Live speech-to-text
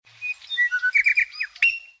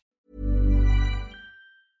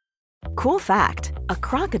Cool fact, a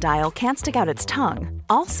crocodile can't stick out its tongue.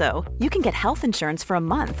 Also, you can get health insurance for a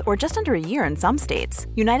month or just under a year in some states.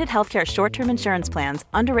 United Healthcare short-term insurance plans,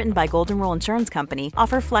 underwritten by Golden Rule Insurance Company,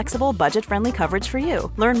 offer flexible, budget-friendly coverage for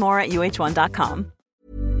you. Learn more at uh1.com.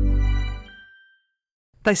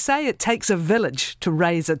 They say it takes a village to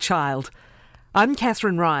raise a child. I'm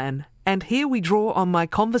Catherine Ryan, and here we draw on my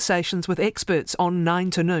conversations with experts on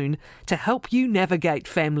 9 to Noon to help you navigate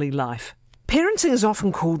family life. Parenting is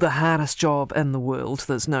often called the hardest job in the world.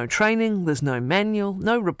 There's no training, there's no manual,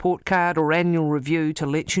 no report card or annual review to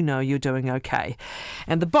let you know you're doing okay.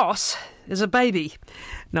 And the boss is a baby.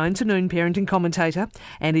 9 to Noon parenting commentator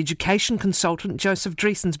and education consultant Joseph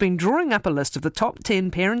Dreesen's been drawing up a list of the top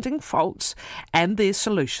 10 parenting faults and their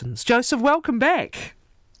solutions. Joseph, welcome back.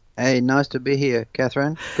 Hey, nice to be here,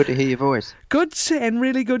 Catherine. Good to hear your voice. Good and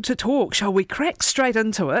really good to talk. Shall we crack straight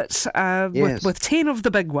into it Yes. with 10 of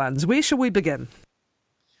the big ones? Where shall we begin?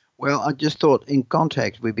 Well, I just thought in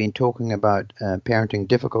context we've been talking about parenting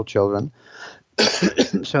difficult children.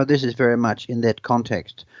 So this is very much in that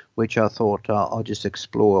context, which I thought I'll just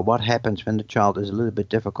explore what happens when the child is a little bit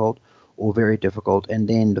difficult or very difficult, and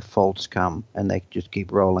then the faults come and they just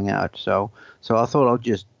keep rolling out. So I thought I'll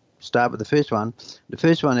just start with the first one. The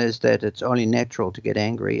first one is that it's only natural to get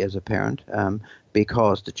angry as a parent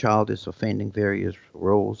because the child is offending various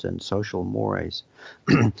rules and social mores.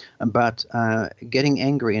 But getting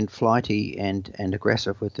angry and flighty and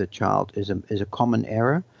aggressive with the child is a common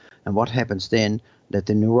error. And what happens then, that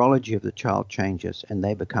the neurology of the child changes and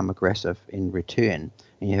they become aggressive in return.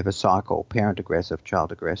 And you have a cycle, parent aggressive,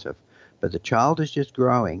 child aggressive. But the child is just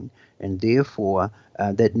growing, and therefore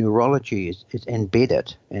that neurology is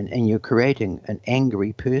embedded, and you're creating an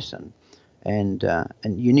angry person. And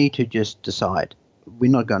you need to just decide,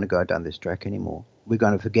 we're not going to go down this track anymore. We're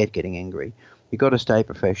going to forget getting angry. You've got to stay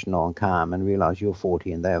professional and calm and realize you're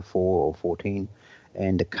 40 and they're 4 or 14.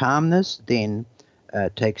 And the calmness then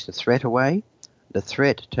takes the threat away. The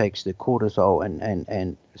threat takes the cortisol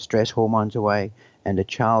and stress hormones away, and the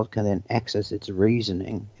child can then access its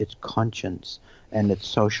reasoning, its conscience, and its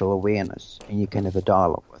social awareness, and you can have a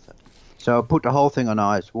dialogue with it. So put the whole thing on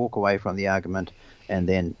ice, walk away from the argument, and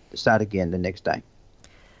then start again the next day.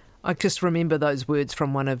 I just remember those words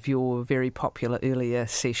from one of your very popular earlier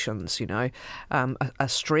sessions, a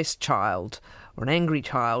stressed child or an angry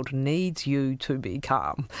child needs you to be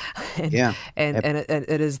calm. And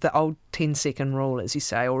it is the old 10-second rule, as you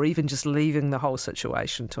say, or even just leaving the whole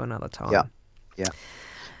situation to another time. Yeah.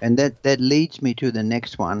 And that leads me to the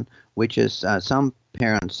next one, which is some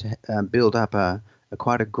parents build up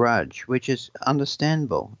quite a grudge, which is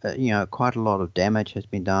understandable. Quite a lot of damage has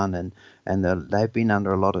been done, and they've been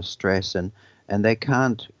under a lot of stress, and they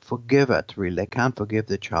can't forgive it, really. They can't forgive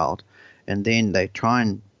the child. And then they try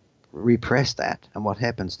and repress that. And what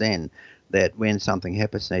happens then, that when something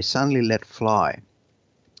happens, they suddenly let fly.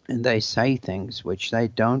 And they say things which they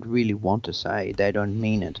don't really want to say. They don't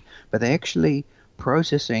mean it. But they're actually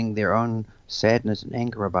processing their own sadness and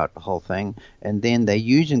anger about the whole thing. And then they're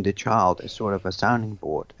using the child as sort of a sounding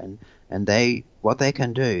board. And what they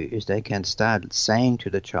can do is they can start saying to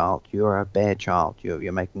the child, you're a bad child.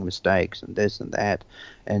 You're making mistakes and this and that.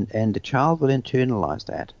 And the child will internalize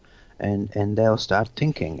that. And they'll start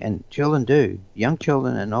thinking. And children do. Young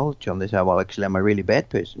children and old children, they say, well, actually, I'm a really bad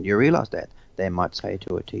person. You realize that? They might say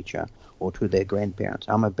to a teacher or to their grandparents,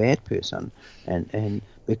 I'm a bad person, and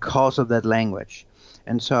because of that language.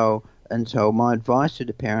 And so my advice to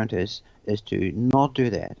the parent is to not do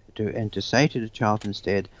that, and to say to the child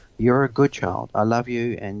instead, you're a good child, I love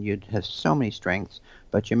you, and you have so many strengths,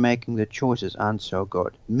 but you're making the choices aren't so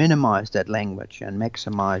good. Minimize that language and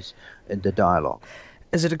maximize the dialogue.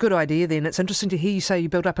 Is it a good idea then? It's interesting to hear you say you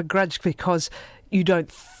build up a grudge because you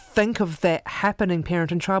don't think of that happening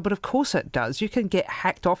parent and child, but of course it does. You can get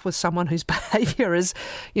hacked off with someone whose behaviour is,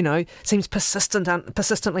 seems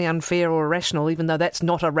persistently unfair or irrational, even though that's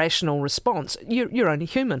not a rational response. You're only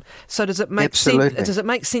human. So does it make sense? Does it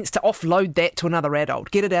make sense to offload that to another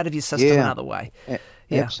adult? Get it out of your system another way. Yeah.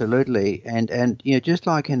 Absolutely. And just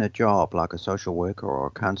like in a job, like a social worker or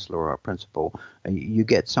a counsellor or a principal, you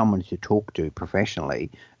get someone to talk to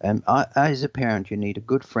professionally. As a parent, you need a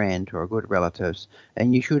good friend or a good relatives,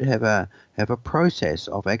 and you should have a process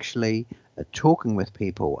of actually talking with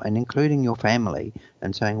people and including your family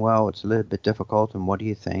and saying, well, it's a little bit difficult, and what do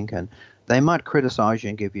you think? And they might criticize you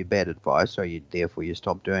and give you bad advice, so therefore you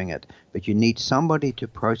stop doing it. But you need somebody to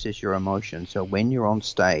process your emotions, so when you're on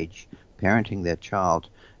stage parenting that child,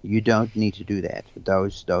 you don't need to do that.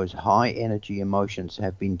 Those high energy emotions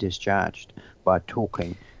have been discharged by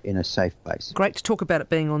talking in a safe place. Great to talk about it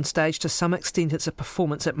being on stage. To some extent, it's a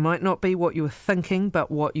performance. It might not be what you were thinking,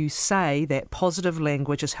 but what you say, that positive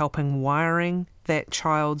language is helping wiring that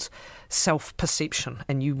child's self-perception,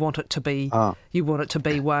 and you want it to be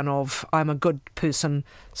one of, I'm a good person,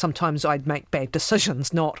 sometimes I'd make bad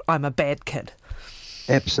decisions, not I'm a bad kid.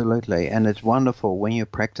 Absolutely, and it's wonderful when you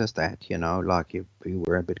practice that, like you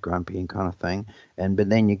were a bit grumpy and kind of thing, but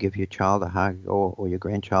then you give your child a hug or your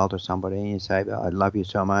grandchild or somebody and you say, I love you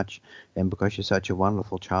so much, and because you're such a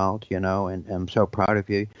wonderful child, and I'm so proud of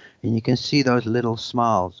you, and you can see those little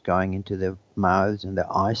smiles going into their mouths and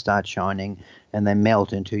their eyes start shining and they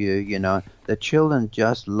melt into you, The children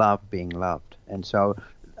just love being loved, and so,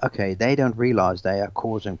 okay, they don't realize they are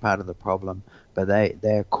causing part of the problem, but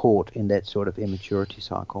they're caught in that sort of immaturity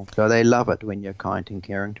cycle. So they love it when you're kind and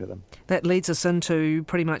caring to them. That leads us into,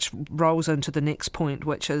 pretty much rolls into the next point,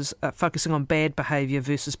 which is focusing on bad behaviour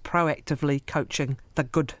versus proactively coaching the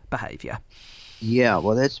good behaviour. Yeah,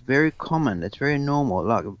 well, that's very common. It's very normal.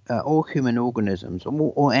 Like all human organisms,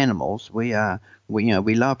 all animals, we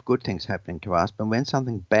love good things happening to us, but when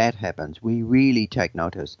something bad happens, we really take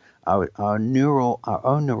notice. Our own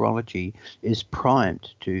neurology is primed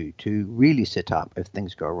to really sit up if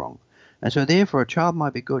things go wrong. And so therefore a child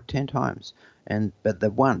might be good 10 times,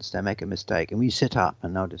 but once they make a mistake, and we sit up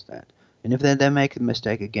and notice that. And if they make a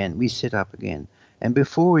mistake again, we sit up again. And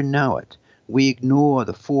before we know it, we ignore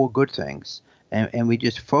the 4 good things, and we're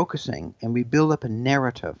just focusing, and we build up a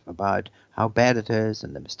narrative about how bad it is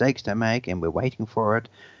and the mistakes they make, and we're waiting for it.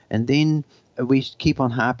 And then we keep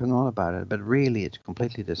on harping on about it, but really it's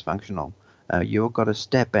completely dysfunctional. You've got to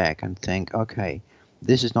step back and think, okay,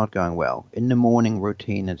 this is not going well. In the morning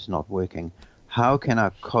routine, it's not working. How can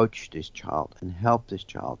I coach this child and help this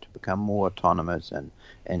child to become more autonomous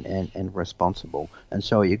and responsible? And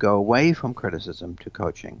so you go away from criticism to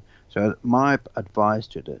coaching. So my advice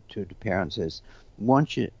to the parents is,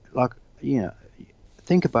 once you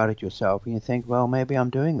think about it yourself, and you think, well, maybe I'm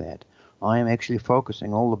doing that. I am actually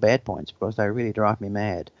focusing all the bad points because they really drive me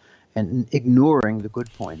mad, and ignoring the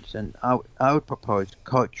good points. And I would propose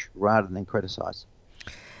coach rather than criticize.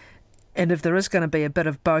 And if there is going to be a bit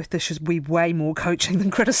of both, there should be way more coaching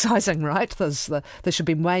than criticising, right? There should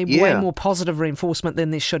be way more positive reinforcement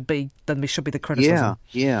than there should be the criticism.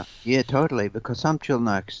 Yeah, totally. Because some children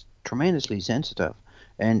are tremendously sensitive,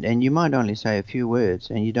 and you might only say a few words,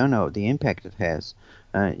 and you don't know the impact it has.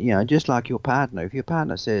 Just like your partner. If your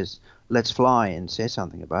partner says, "Let's fly," and says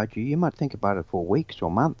something about you, you might think about it for weeks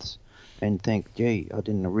or months. And think, gee, I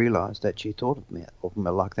didn't realize that she thought of me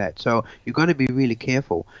like that. So you've got to be really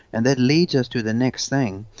careful. And that leads us to the next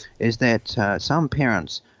thing, is that some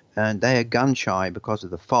parents, they are gun shy because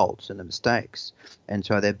of the faults and the mistakes. And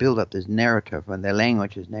so they build up this narrative and their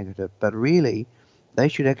language is negative. But really, they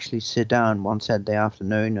should actually sit down one Saturday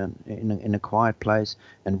afternoon and in a quiet place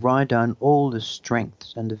and write down all the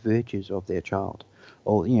strengths and the virtues of their child.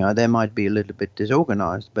 Or, they might be a little bit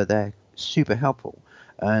disorganized, but they're super helpful.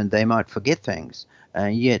 And they might forget things,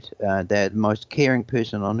 and yet they're the most caring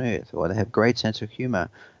person on earth, or they have great sense of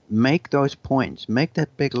humor. Make those points, make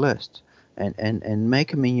that big list, and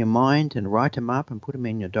make them in your mind, and write them up and put them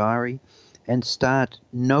in your diary, and start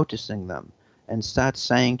noticing them, and start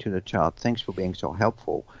saying to the child, thanks for being so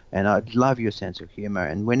helpful, and I love your sense of humor.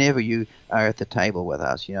 And whenever you are at the table with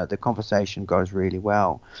us, the conversation goes really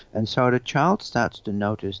well. And so the child starts to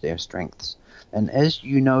notice their strengths. And as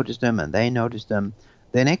you notice them and they notice them,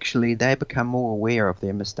 then actually they become more aware of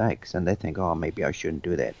their mistakes, and they think, oh, maybe I shouldn't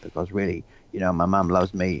do that, because really, my mum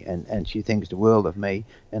loves me and she thinks the world of me,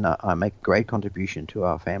 and I make a great contribution to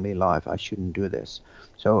our family life. I shouldn't do this.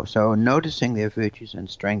 So noticing their virtues and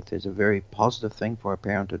strength is a very positive thing for a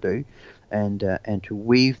parent to do, and to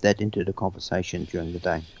weave that into the conversation during the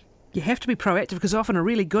day. You have to be proactive, because often a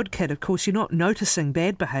really good kid, of course, you're not noticing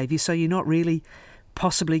bad behaviour, so you're not really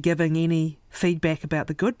possibly giving any feedback about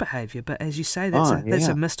the good behaviour. But as you say, that's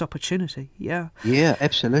a missed opportunity. Yeah,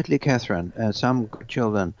 absolutely, Catherine. Some good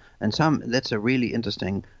children, and that's a really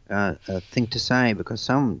interesting thing to say, because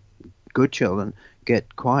some good children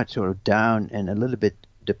get quite sort of down and a little bit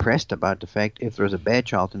depressed about the fact if there's a bad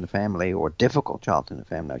child in the family, or a difficult child in the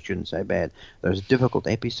family, I shouldn't say bad, there's difficult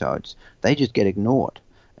episodes, they just get ignored.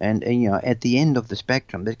 And at the end of the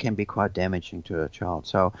spectrum, that can be quite damaging to a child.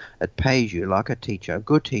 So it pays you, like a teacher, a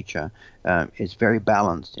good teacher is very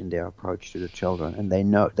balanced in their approach to the children, and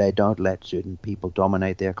they don't let certain people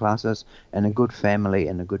dominate their classes, and a good family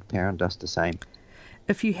and a good parent does the same.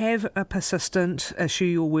 If you have a persistent issue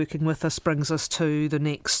you're working with, this brings us to the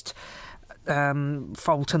next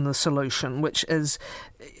fault in the solution, which is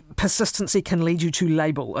persistency can lead you to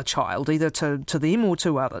label a child, either to them or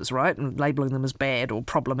to others, right? And labelling them as bad or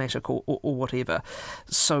problematic or whatever.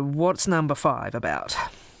 So what's number 5 about?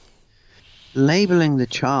 Labeling the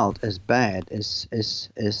child as bad is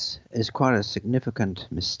quite a significant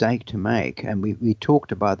mistake to make, and we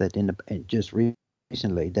talked about that just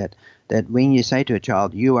recently. That when you say to a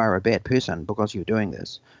child, "You are a bad person because you're doing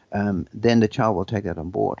this," then the child will take that on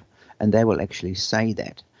board, and they will actually say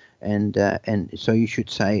that. And so you should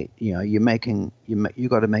say, you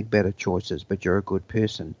got to make better choices, but you're a good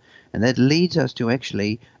person, and that leads us to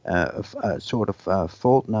actually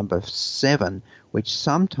fault number 7, which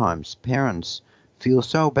sometimes parents feel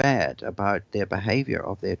so bad about their behavior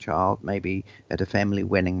of their child. Maybe at a family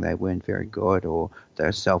wedding they weren't very good, or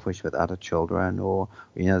they're selfish with other children, or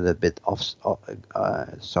they're a bit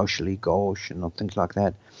socially gauche and things like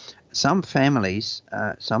that. Some families,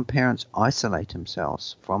 some parents isolate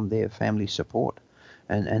themselves from their family support,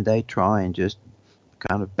 and they try and just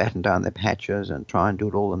kind of batten down their patches and try and do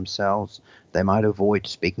it all themselves. They might avoid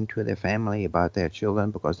speaking to their family about their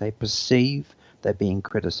children because they perceive they're being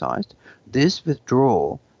criticized. This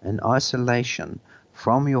withdrawal and isolation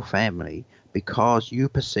from your family because you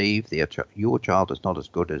perceive your child is not as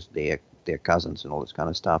good as their cousins and all this kind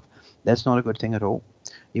of stuff, that's not a good thing at all.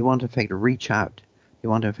 You want to, in fact, reach out. You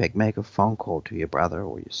want to, in fact, make a phone call to your brother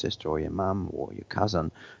or your sister or your mum or your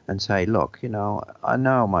cousin and say, "Look, I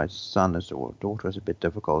know my son or daughter is a bit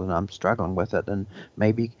difficult and I'm struggling with it, and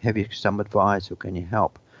maybe have you some advice or can you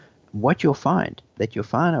help?" What you'll find, that your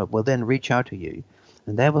father will then reach out to you,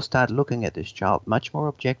 and they will start looking at this child much more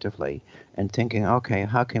objectively and thinking, "Okay,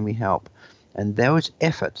 how can we help?" And those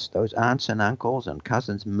efforts, those aunts and uncles and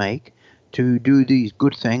cousins make to do these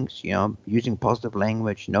good things, using positive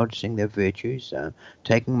language, noticing their virtues,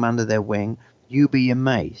 taking them under their wing, you'll be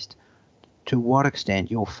amazed to what extent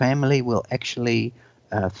your family will actually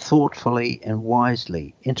thoughtfully and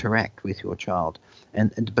wisely interact with your child,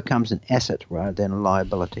 and it becomes an asset rather than a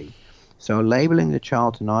liability. So labeling the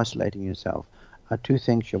child and isolating yourself are 2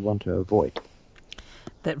 things you want to avoid.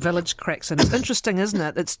 That village cracks in. It's interesting, isn't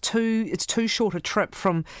it? It's too short a trip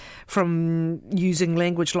from using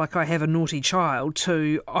language like "I have a naughty child"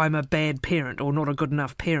 to "I'm a bad parent" or "not a good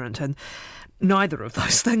enough parent," and neither of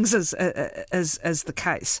those things is the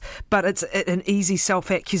case. But it's an easy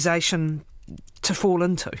self-accusation to fall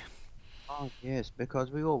into. Oh, yes, because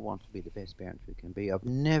we all want to be the best parents we can be. I've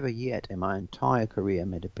never yet in my entire career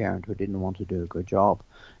met a parent who didn't want to do a good job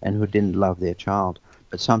and who didn't love their child.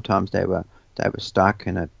 But sometimes they were stuck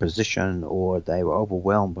in a position, or they were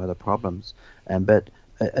overwhelmed by the problems. But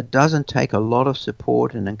it doesn't take a lot of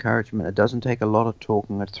support and encouragement. It doesn't take a lot of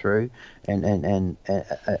talking it through and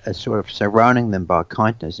sort of surrounding them by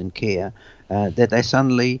kindness and care that they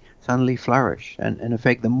suddenly flourish. And in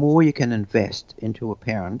fact, the more you can invest into a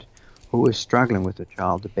parent who is struggling with the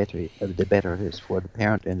child, the better it is for the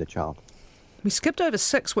parent and the child. We skipped over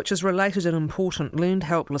 6, which is related and important: learned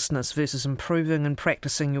helplessness versus improving and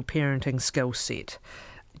practicing your parenting skill set.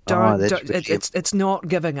 It's not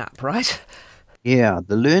giving up, right? Yeah,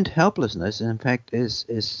 the learned helplessness, in fact,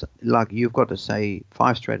 is like you've got to say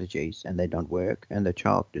 5 strategies and they don't work, and the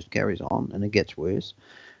child just carries on and it gets worse.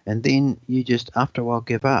 And then you just, after a while,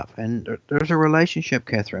 give up. And there's a relationship,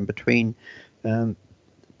 Catherine, between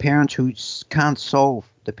parents who can't solve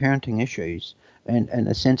the parenting issues and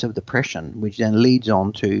a sense of depression, which then leads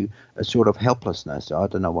on to a sort of helplessness. I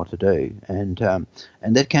don't know what to do. And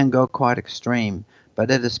that can go quite extreme. But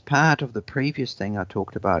it is part of the previous thing I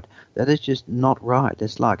talked about. That is just not right.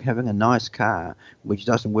 It's like having a nice car which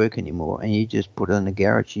doesn't work anymore, and you just put it in the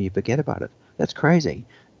garage and you forget about it. That's crazy.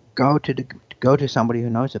 Go to somebody who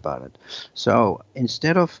knows about it. So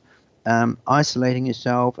instead of isolating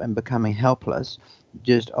yourself and becoming helpless,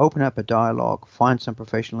 just open up a dialogue, find some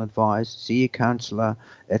professional advice, see a counselor,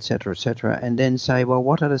 etc., and then say, well,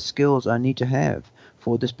 what are the skills I need to have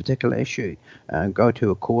for this particular issue? Go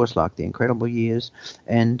to a course like the Incredible Years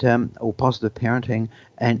or Positive Parenting,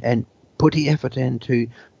 and put the effort into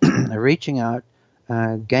reaching out,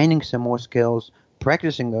 gaining some more skills,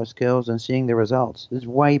 practicing those skills, and seeing the results. It's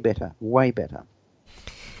way better, way better.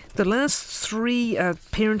 The last 3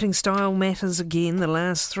 parenting style matters again, the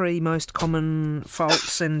last 3 most common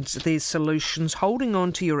faults and their solutions: holding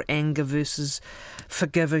on to your anger versus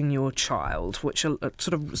forgiving your child, which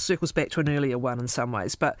sort of circles back to an earlier one in some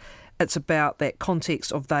ways, but it's about that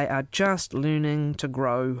context of they are just learning to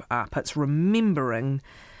grow up. It's remembering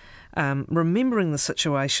the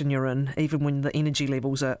situation you're in, even when the energy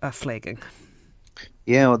levels are flagging.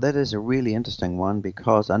 Yeah, well, that is a really interesting one,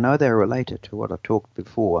 because I know they're related to what I talked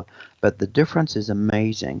before, but the difference is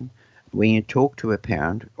amazing when you talk to a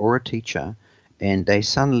parent or a teacher and they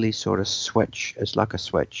suddenly sort of switch, it's like a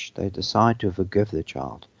switch. They decide to forgive the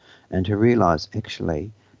child and to realize,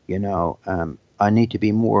 actually, I need to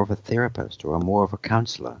be more of a therapist or more of a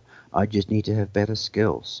counselor. I just need to have better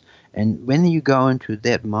skills. And when you go into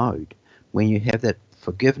that mode, when you have that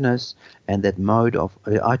forgiveness and that mode of,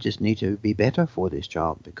 I just need to be better for this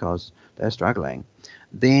child because they're struggling,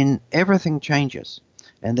 then everything changes.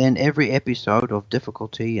 And then every episode of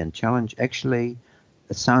difficulty and challenge actually,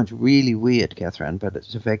 it sounds really weird, Catherine, but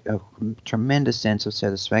it's in fact a tremendous sense of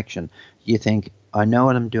satisfaction. You think, I know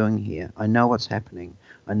what I'm doing here. I know what's happening.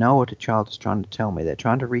 I know what the child is trying to tell me. They're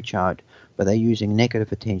trying to reach out, but they're using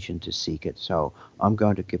negative attention to seek it. So I'm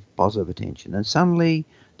going to give positive attention. And suddenly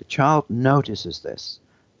the child notices this,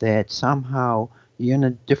 that somehow you're in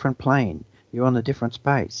a different plane. You're on a different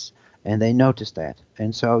space. And they notice that.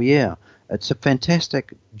 And so, yeah, it's a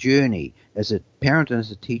fantastic journey as a parent and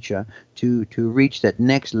as a teacher to reach that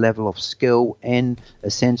next level of skill and a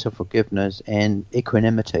sense of forgiveness and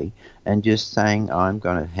equanimity and just saying, I'm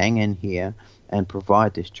going to hang in here and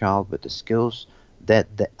provide this child with the skills that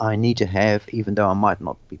I need to have, even though I might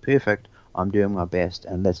not be perfect. I'm doing my best,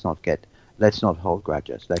 and let's not hold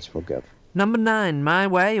grudges. Let's forgive. Number 9, my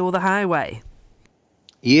way or the highway.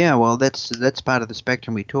 Yeah, well, that's part of the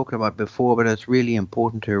spectrum we talked about before, but it's really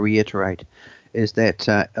important to reiterate, is that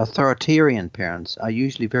authoritarian parents are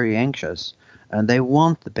usually very anxious, and they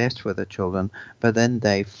want the best for their children, but then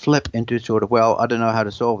they flip into sort of, well, I don't know how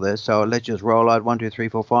to solve this, so let's just roll out 1, 2, 3,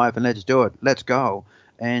 4, 5, and let's do it. Let's go.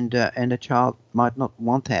 And a child might not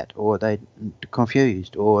want that, or they're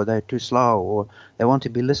confused, or they're too slow, or they want to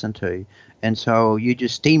be listened to, and so you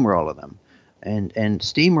just steamroller them. And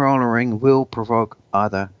steamrollering will provoke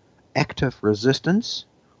either active resistance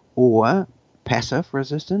or passive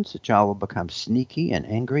resistance. The child will become sneaky and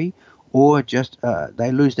angry, or just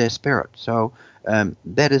they lose their spirit. So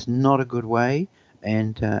that is not a good way,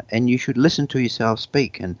 and you should listen to yourself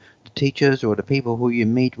speak. And the teachers or the people who you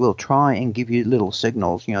meet will try and give you little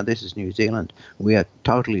signals. This is New Zealand. We are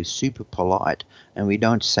totally super polite, and we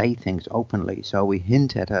don't say things openly, so we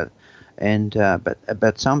hint at it. And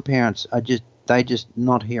but some parents are just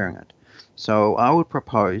not hearing it. So I would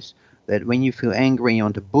propose that when you feel angry, you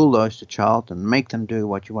want to bulldoze the child and make them do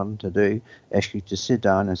what you want them to do, actually to sit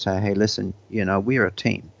down and say, hey, listen, we're a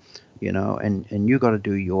team, and you got to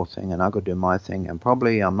do your thing and I got to do my thing. And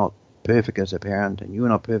probably I'm not perfect as a parent and you're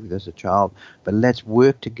not perfect as a child, but let's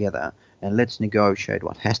work together and let's negotiate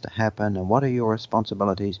what has to happen and what are your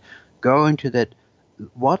responsibilities. Go into that.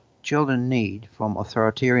 What children need from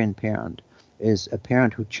authoritarian parent is a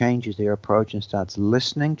parent who changes their approach and starts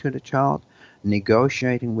listening to the child,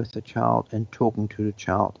 negotiating with the child, and talking to the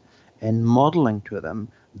child, and modeling to them,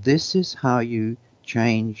 this is how you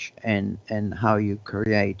change and how you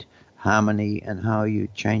create harmony and how you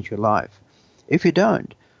change your life. If you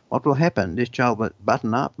don't, what will happen? This child will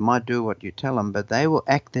button up, might do what you tell them, but they will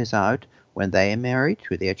act this out when they are married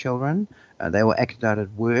to their children. They will act it out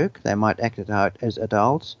at work. They might act it out as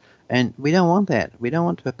adults. And we don't want that. We don't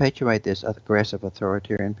want to perpetuate this aggressive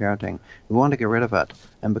authoritarian parenting. We want to get rid of it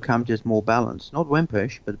and become just more balanced. Not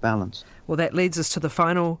wimpish, but balanced. Well, that leads us to the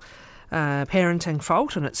final parenting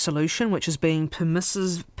fault and its solution, which is being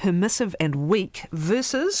permissive and weak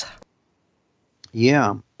versus...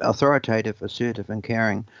 Yeah, authoritative, assertive, and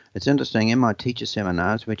caring. It's interesting, in my teacher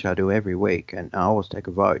seminars, which I do every week, and I always take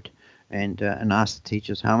a vote and ask the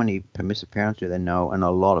teachers how many permissive parents do they know, and a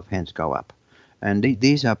lot of hands go up. And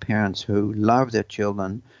these are parents who love their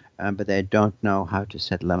children, but they don't know how to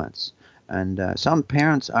set limits. And some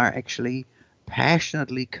parents are actually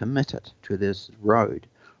passionately committed to this road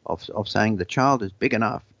of saying the child is big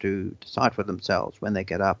enough to decide for themselves when they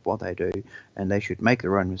get up, what they do, and they should make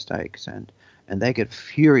their own mistakes. And they get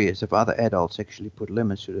furious if other adults actually put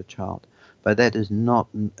limits to the child. But that is not,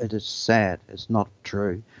 it is sad, it's not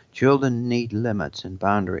true. Children need limits and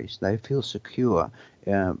boundaries. They feel secure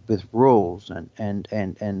with rules and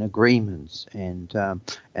agreements and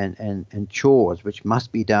chores which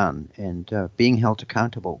must be done and being held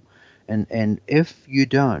accountable. And if you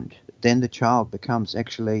don't, then the child becomes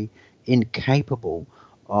actually incapable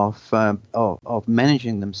of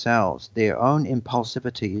managing themselves. Their own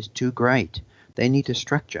impulsivity is too great. They need a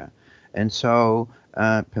structure. And so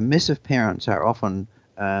permissive parents are often,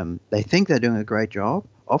 they think they're doing a great job.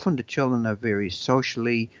 Often the children are very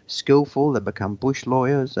socially skillful. They become bush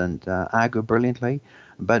lawyers and argue brilliantly.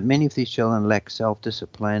 But many of these children lack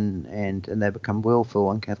self-discipline and they become willful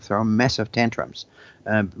and can throw massive tantrums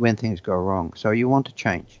when things go wrong. So you want to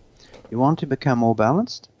change. You want to become more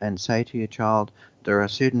balanced and say to your child, there are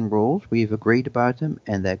certain rules, we've agreed about them,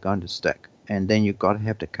 and they're going to stick. And then you've got to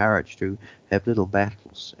have the courage to have little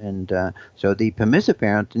battles. And so the permissive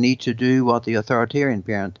parent needs to do what the authoritarian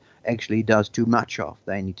parent actually does too much of.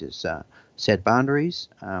 They need to set boundaries.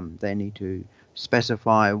 They need to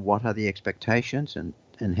specify what are the expectations and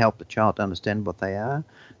help the child understand what they are.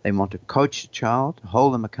 They want to coach the child,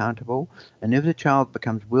 hold them accountable. And if the child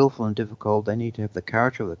becomes willful and difficult, they need to have the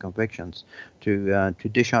courage of the convictions to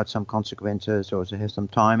dish out some consequences, or to have some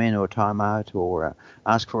time in or time out, or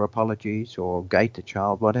ask for apologies, or gate the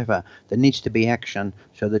child, whatever. There needs to be action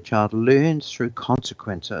so the child learns through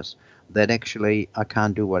consequences that actually I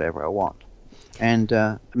can't do whatever I want. And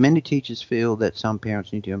many teachers feel that some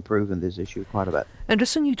parents need to improve in this issue quite a bit.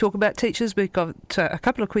 Interesting you talk about teachers. We've got a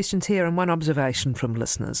couple of questions here and one observation from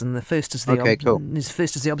listeners. And the first is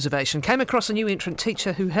the observation. Came across a new entrant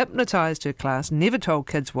teacher who hypnotised her class, never told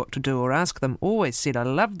kids what to do or ask them, always said, I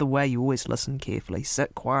love the way you always listen carefully,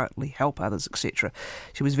 sit quietly, help others, etc.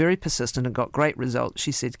 She was very persistent and got great results.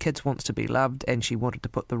 She said kids wants to be loved and she wanted to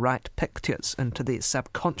put the right pictures into their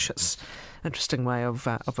subconscious. Interesting way of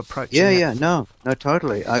approaching it. Yeah, no,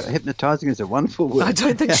 totally. Hypnotising is a wonderful word. I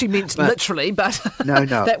don't think she meant literally, but no,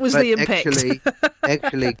 that was the impact.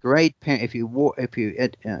 Actually, great parent. If you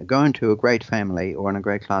go into a great family or in a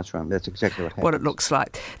great classroom, that's exactly what happens. What it looks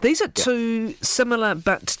like. These are two similar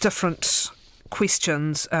but different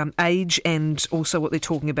questions, age and also what they're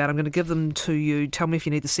talking about. I'm going to give them to you. Tell me if you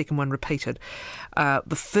need the second one repeated.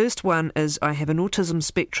 The first one is, I have an autism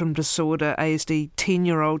spectrum disorder, ASD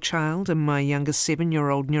 10-year-old child, and my youngest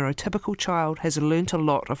 7-year-old neurotypical child has learnt a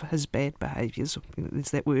lot of his bad behaviours.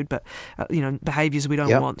 There's that word, but behaviours we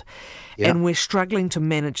don't want. Yep. And we're struggling to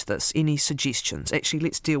manage this. Any suggestions? Actually,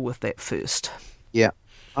 let's deal with that first. Yeah.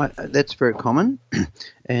 That's very common,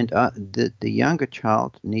 and the younger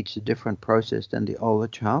child needs a different process than the older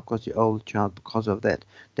child, because the older child, because of that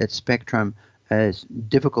spectrum, is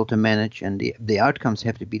difficult to manage, and the outcomes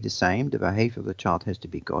have to be the same. The behavior of the child has to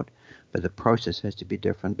be good, but the process has to be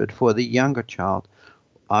different. But for the younger child,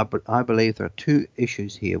 I believe there are two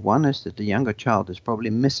issues here. One is that the younger child is probably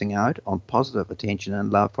missing out on positive attention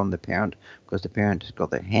and love from the parent, because the parent has got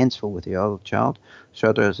their hands full with the older child.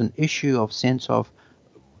 So there's an issue of sense of,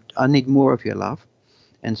 I need more of your love.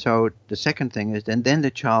 And so the second thing is, and then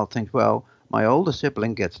the child thinks, well, my older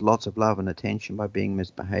sibling gets lots of love and attention by being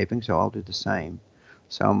misbehaving, so I'll do the same.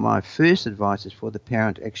 So my first advice is for the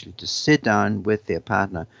parent actually to sit down with their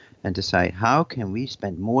partner and to say, how can we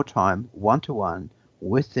spend more time one-to-one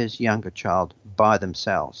with this younger child by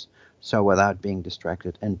themselves, so without being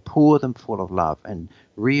distracted, and pour them full of love and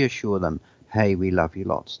reassure them, hey, we love you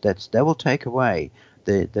lots. That will take away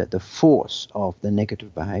the force of the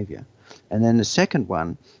negative behavior. And then the second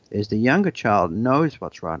one is the younger child knows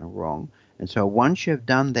what's right and wrong. And so once you've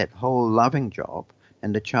done that whole loving job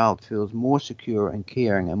and the child feels more secure and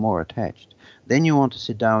caring and more attached, then you want to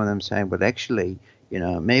sit down with them saying, but actually,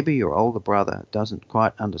 maybe your older brother doesn't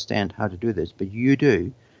quite understand how to do this, but you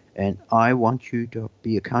do. And I want you to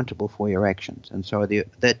be accountable for your actions. And so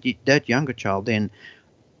that younger child then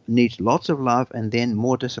needs lots of love and then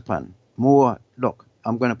more discipline. More, look,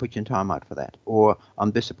 I'm going to put you in time out for that, or I'm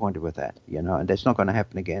disappointed with that, and that's not going to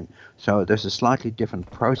happen again. So there's a slightly different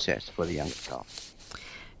process for the younger child.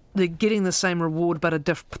 They're getting the same reward, but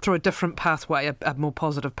through a different pathway, a more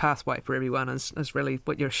positive pathway for everyone is really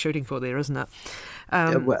what you're shooting for there, isn't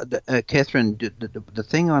it? Catherine, the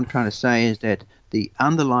thing I'm trying to say is that the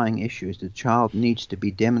underlying issue is the child needs to be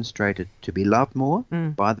demonstrated to be loved more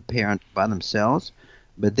by the parent, by themselves,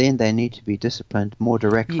 but then they need to be disciplined more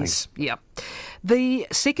directly. Yes, yeah. The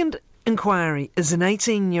second inquiry is an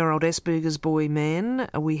 18-year-old Asperger's boy man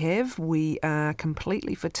we are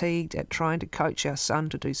completely fatigued at trying to coach our son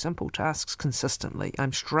to do simple tasks consistently.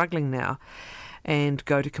 I'm struggling now and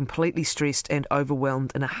go to completely stressed and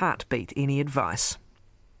overwhelmed in a heartbeat. Any advice?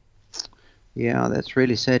 Yeah, that's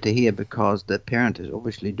really sad to hear, because the parent is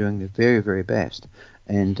obviously doing the very, very best.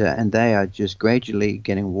 And they are just gradually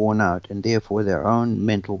getting worn out, and therefore their own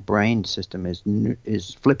mental brain system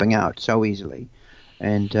is flipping out so easily.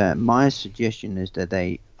 And my suggestion is that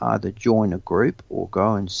they either join a group or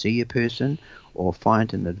go and see a person or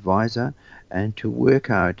find an advisor, and to work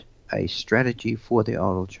out a strategy for the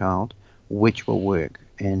older child which will work.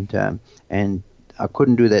 And I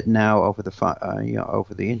couldn't do that now over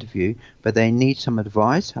the interview, but they need some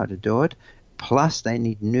advice how to do it. Plus, they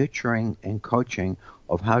need nurturing and coaching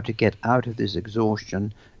of how to get out of this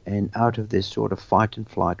exhaustion and out of this sort of fight and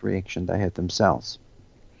flight reaction they have themselves.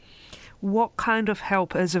 What kind of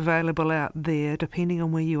help is available out there, depending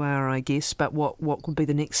on where you are, I guess, but what would be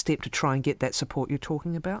the next step to try and get that support you're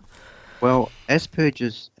talking about? Well,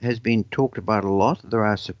 Asperger's has been talked about a lot. There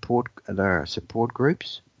are support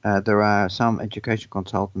groups, There are some education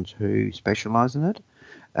consultants who specialise in it.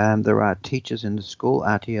 There are teachers in the school,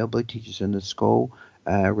 RTLB teachers in the school,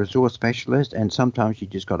 resource specialists, and sometimes you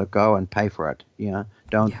just got to go and pay for it.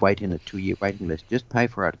 Don't wait in a 2-year waiting list. Just pay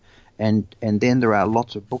for it. And then there are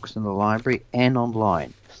lots of books in the library and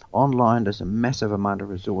online. Online, there's a massive amount of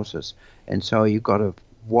resources, and so you've got to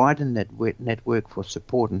widen that network for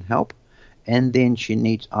support and help. And then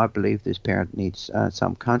I believe this parent needs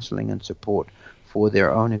some counselling and support for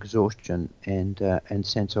their own exhaustion and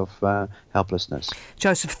sense of helplessness.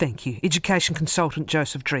 Joseph, thank you. Education consultant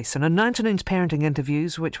Joseph Dreesen. And 9 to Noon's parenting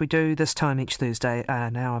interviews, which we do this time each Thursday,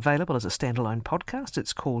 are now available as a standalone podcast.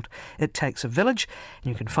 It's called It Takes a Village,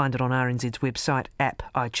 and you can find it on RNZ's website, app,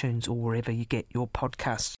 iTunes, or wherever you get your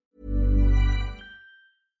podcasts.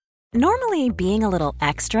 Normally, being a little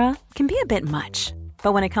extra can be a bit much.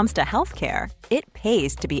 But when it comes to healthcare, it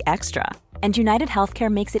pays to be extra. And United Healthcare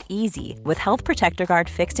makes it easy with Health Protector Guard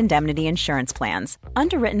fixed indemnity insurance plans.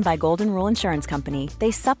 Underwritten by Golden Rule Insurance Company, they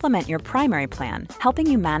supplement your primary plan,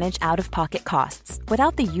 helping you manage out-of-pocket costs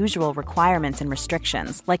without the usual requirements and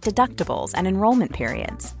restrictions like deductibles and enrollment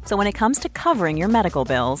periods. So when it comes to covering your medical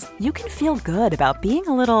bills, you can feel good about being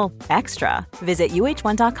a little extra. Visit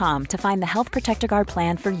uh1.com to find the Health Protector Guard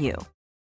plan for you.